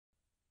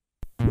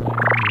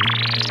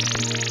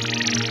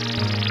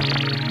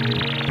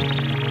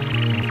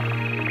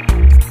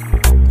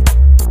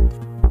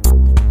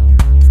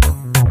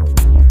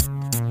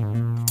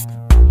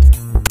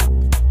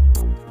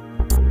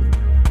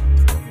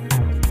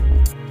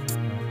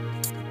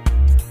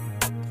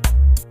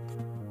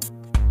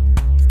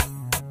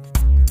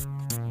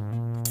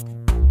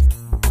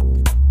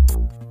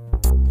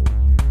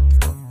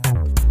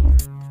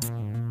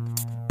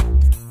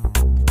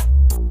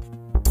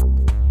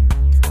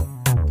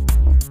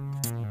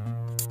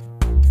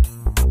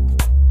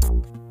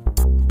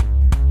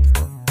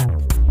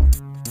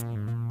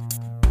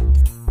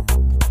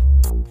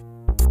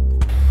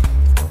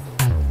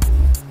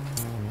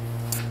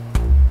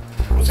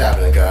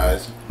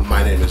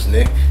is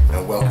Nick,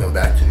 and welcome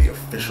back to the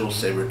official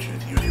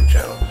Sabertooth YouTube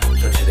channel.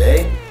 So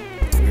today,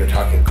 we are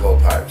talking glow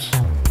pipes.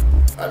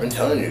 I've been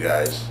telling you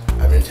guys,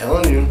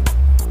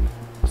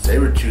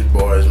 Sabertooth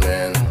boys,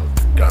 man,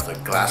 got the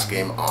glass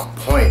game on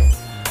point.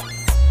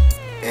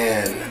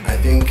 And I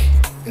think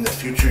in the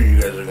future,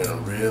 you guys are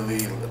gonna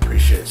really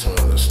appreciate some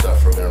of the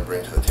stuff we're gonna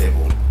bring to the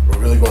table. We're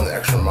really going the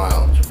extra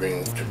mile to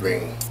bring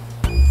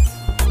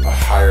a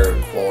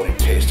higher quality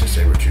taste to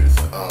Sabertooth.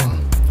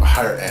 A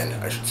higher end,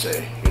 I should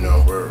say. You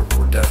know, we're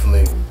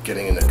definitely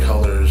getting into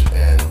colors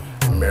and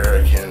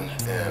American,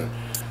 and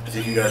I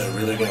think you guys are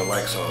really gonna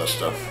like some of the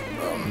stuff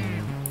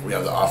we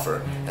have to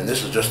offer. And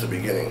this is just the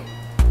beginning.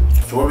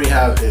 So what we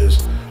have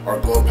is our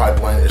glow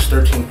pipe line is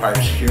 13 pipes.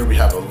 Here we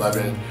have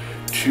 11.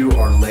 2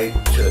 are late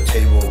to the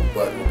table,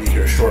 but will be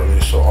here shortly.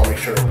 So I'll make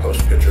sure to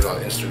post pictures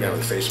on Instagram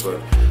and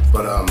Facebook.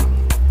 But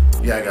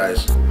yeah,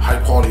 guys,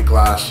 high quality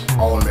glass,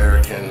 all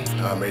American,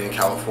 made in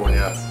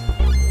California.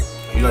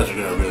 You guys are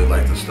gonna really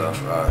like this stuff.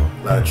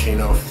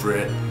 Latino,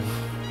 frit,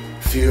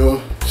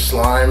 fume,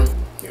 slime.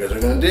 You guys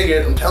are gonna dig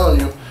it, I'm telling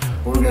you.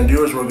 What we're gonna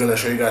do is we're gonna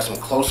show you guys some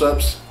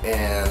close-ups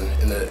and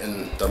in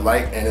the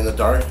light and in the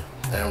dark,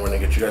 and we're gonna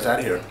get you guys out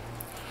of here.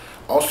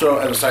 Also,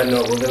 as a side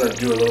note, we're gonna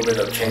do a little bit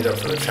of change up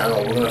for the channel.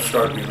 We're gonna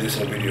start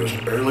releasing videos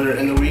earlier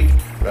in the week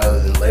rather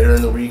than later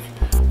in the week,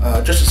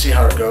 just to see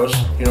how it goes.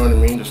 You know what I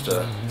mean? Just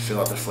to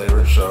feel out the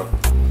flavor. So,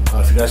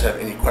 if you guys have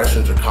any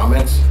questions or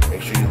comments,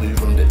 make sure you leave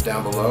them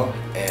down below,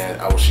 and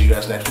I will see you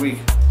guys next week.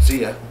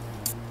 See ya.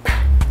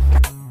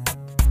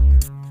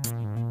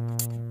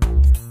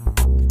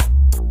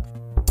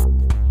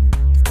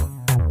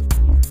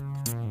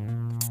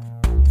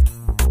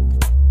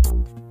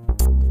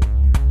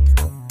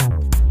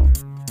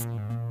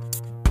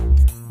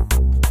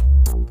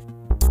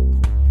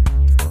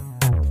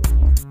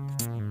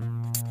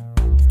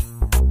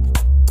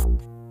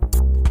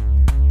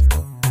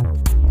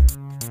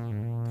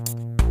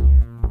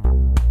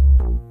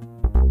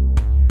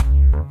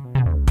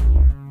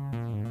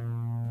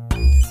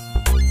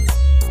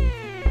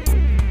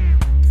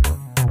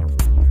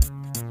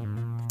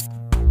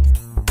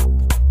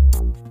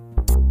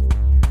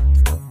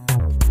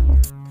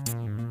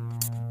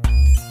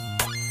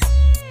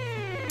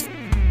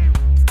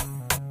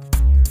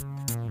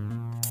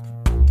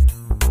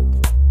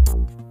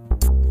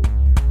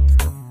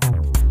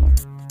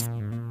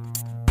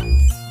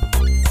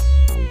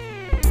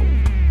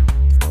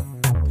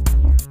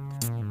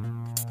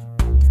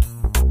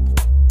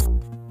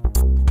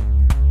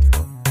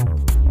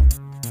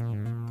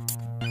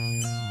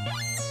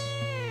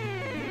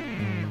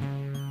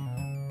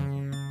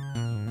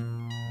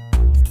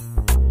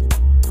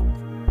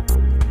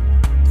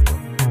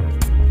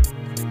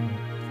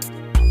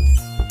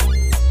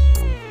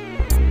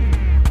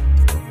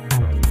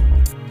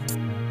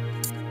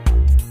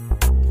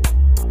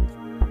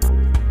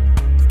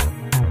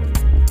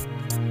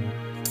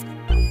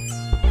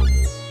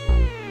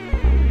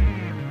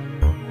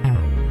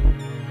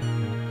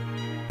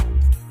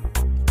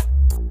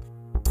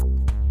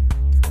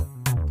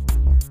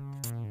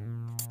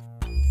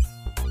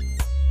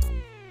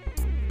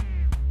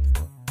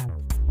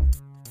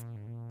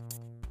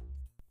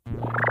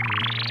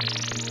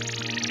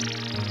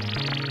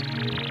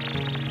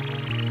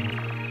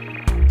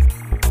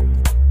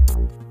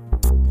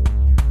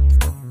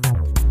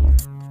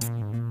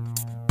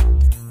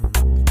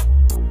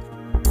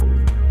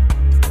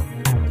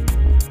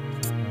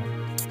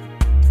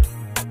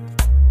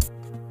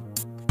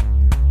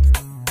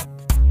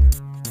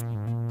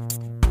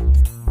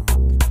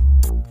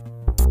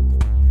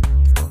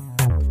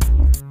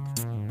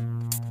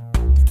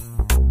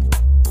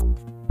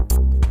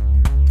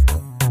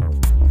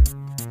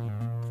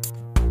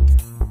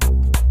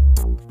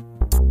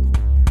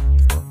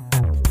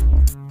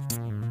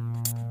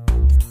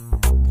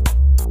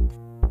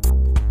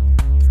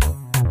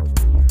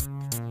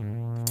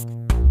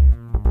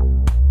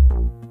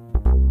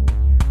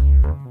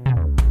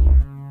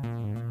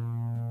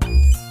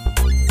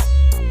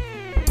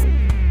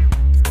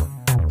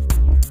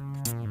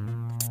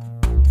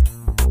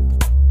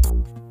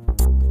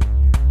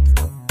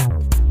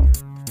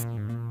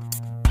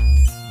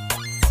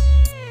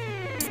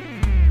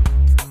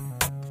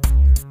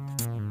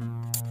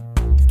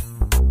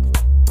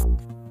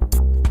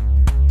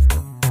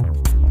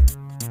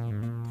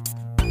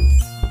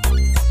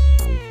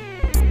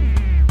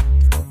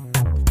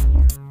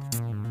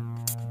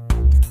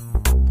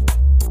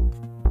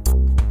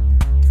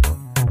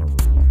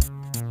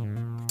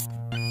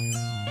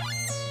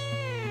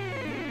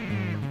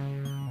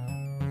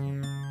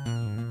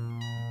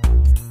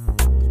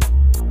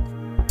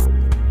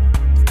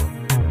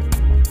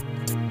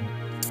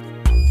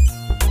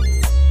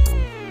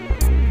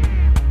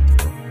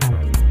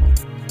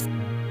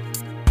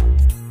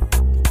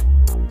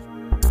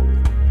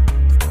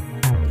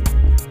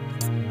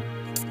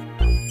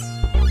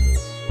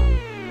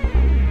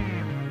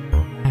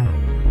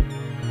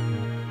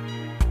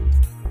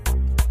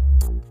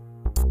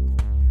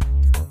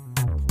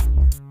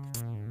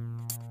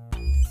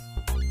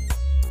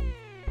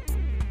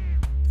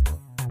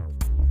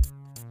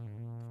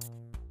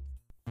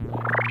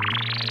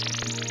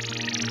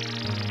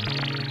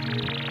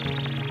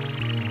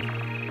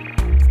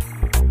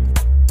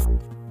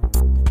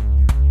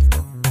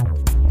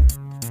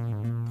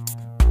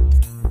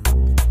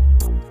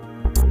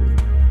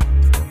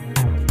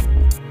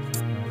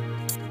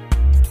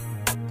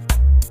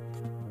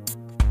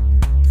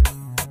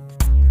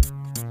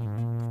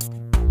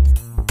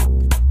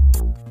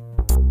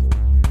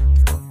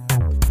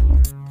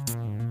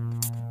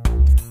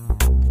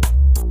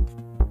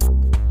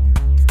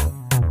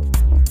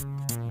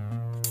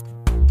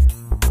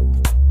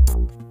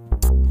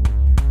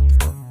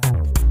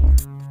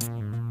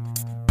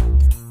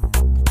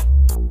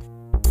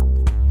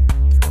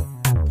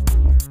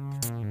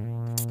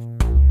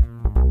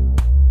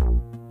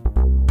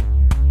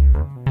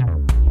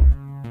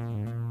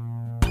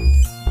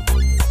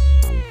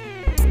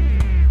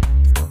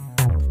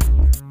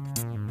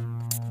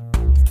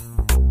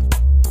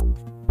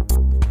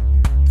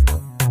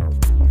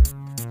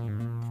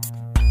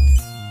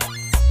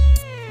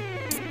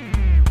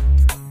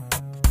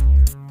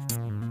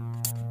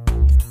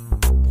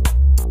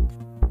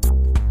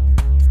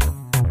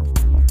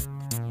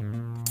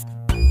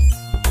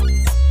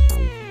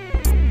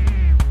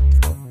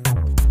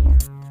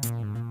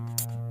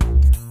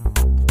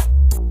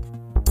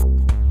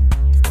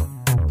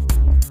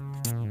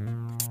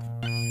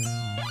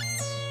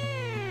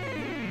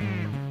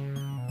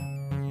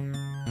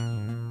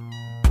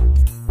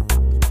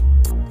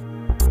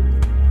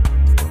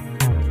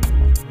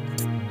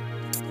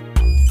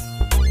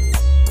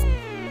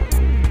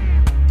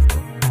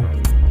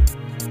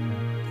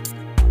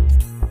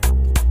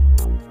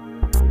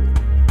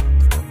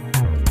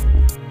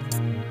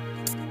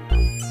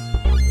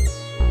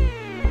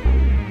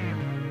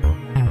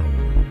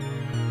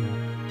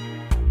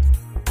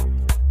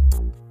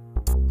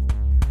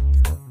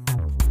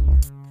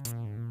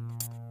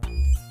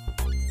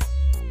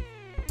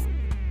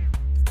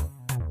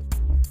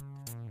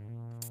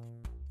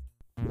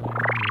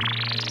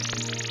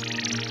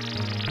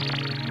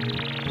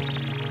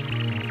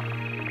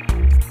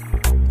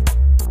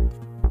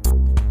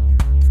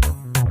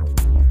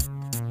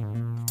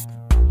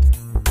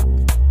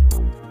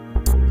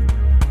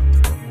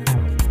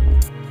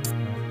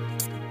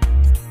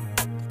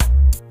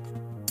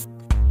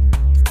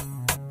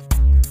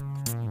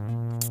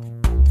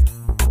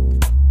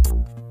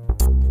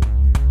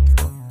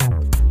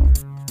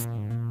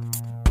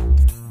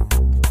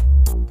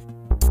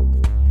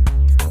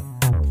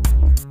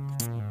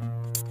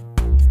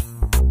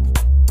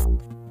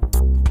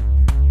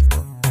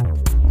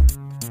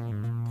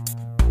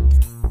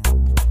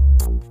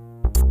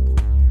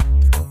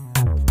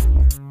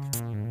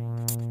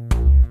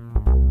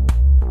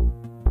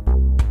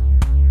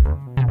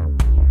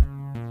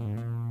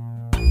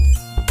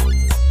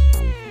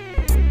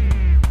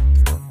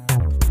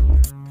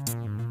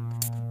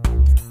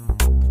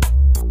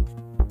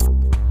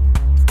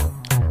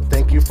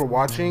 For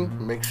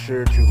watching. Make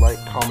sure to like,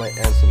 comment,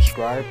 and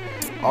subscribe.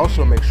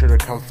 Also, make sure to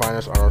come find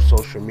us on our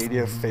social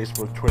media,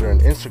 Facebook, Twitter,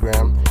 and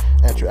Instagram.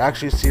 And to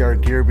actually see our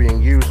gear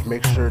being used,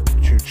 make sure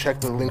to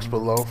check the links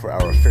below for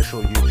our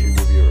official YouTube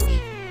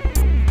reviewers.